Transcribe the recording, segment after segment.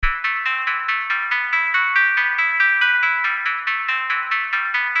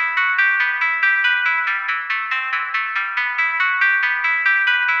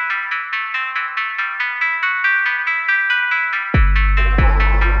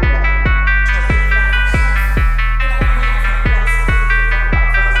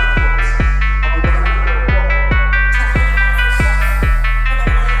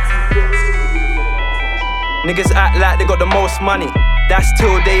act like they got the most money. That's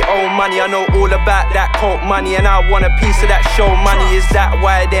till they owe money. I know all about that coke money, and I want a piece of that show money. Is that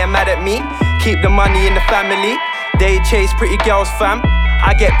why they're mad at me? Keep the money in the family. They chase pretty girls, fam.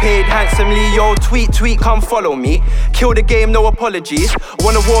 I get paid handsomely. Yo, tweet, come follow me. Kill the game, no apologies.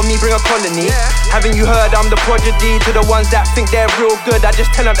 Wanna war me, bring a colony. Haven't you heard I'm the prodigy? To the ones that think they're real good, I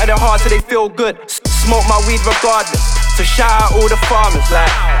just tell them that they're hard so they feel good. Smoke my weed regardless. So shout out all the farmers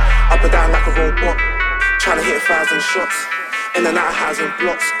like up and down like a robot, trying to hit 1,000 shots. In and out of housing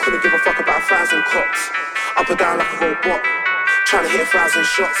blocks, couldn't give a fuck about 1,000 cops. Up and down like a robot, trying to hit 1,000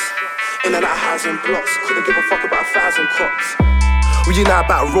 shots. In and out of housing blocks, couldn't give a fuck about 1,000 cops. Well, you know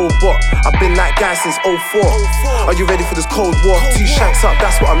about robot, I've been that guy since 04. Are you ready for this cold war? 2 shanks up,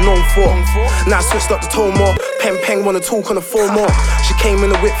 that's what I'm known for. Now I switched up the tone more. Peng wanna talk on the phone more. She came in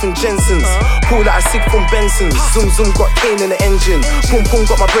a whip from Jensen's, pulled out a cig from Benson's. Zoom got cane in the engine. Boom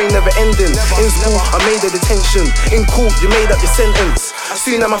got my brain never ending. In school I made a detention. In court you made up your sentence.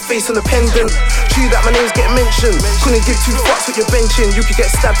 Soon at my face on the pendant. True that my name's getting mentioned. Couldn't give 2 fucks with your benching. You could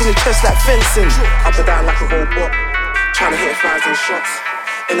get stabbed in the chest like fencing. Up and down like a robot, trying to hit 1,000 shots.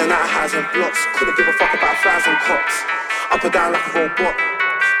 In and out of housing blocks, couldn't give a fuck about 1,000 cops. Up and down like a robot,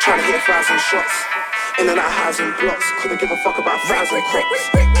 trying to hit 1,000 shots. In and out of housing blocks, couldn't give a fuck about 1,000 cops.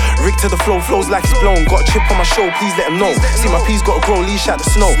 Rick to the flows like it's blown. Got a chip on my show, please let him know. See my P's gotta grow, leash out the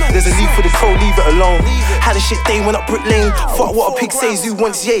snow. There's a leaf for the crow, leave it alone. Had a shit day, went up Brick Lane. Fuck what a pig says, who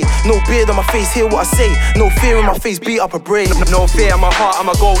wants yay? No beard on my face, hear what I say. No fear in my face, beat up a brain. no fear in my heart,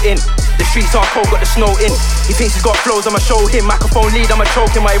 I'ma go in. The streets are cold, got the snow in. He thinks he's got flows, I'ma show him. Microphone lead, I'ma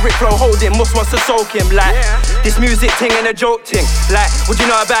choke him. My Rikflow hold him, Mus wants to soak him. Like, this music thing ain't a joke thing. Like, would you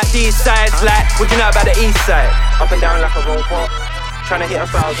know about these sides? Like, would you know about the east side? Up and down like a robot, trying to hit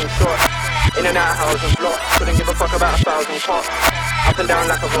 1,000 shots. In and out of housing blocks, couldn't give a fuck about 1,000 cops. Up and down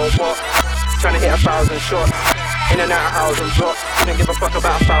like a robot, trying to hit 1,000 shots. In and out of housing blocks, couldn't give a fuck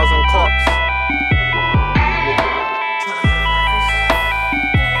about 1,000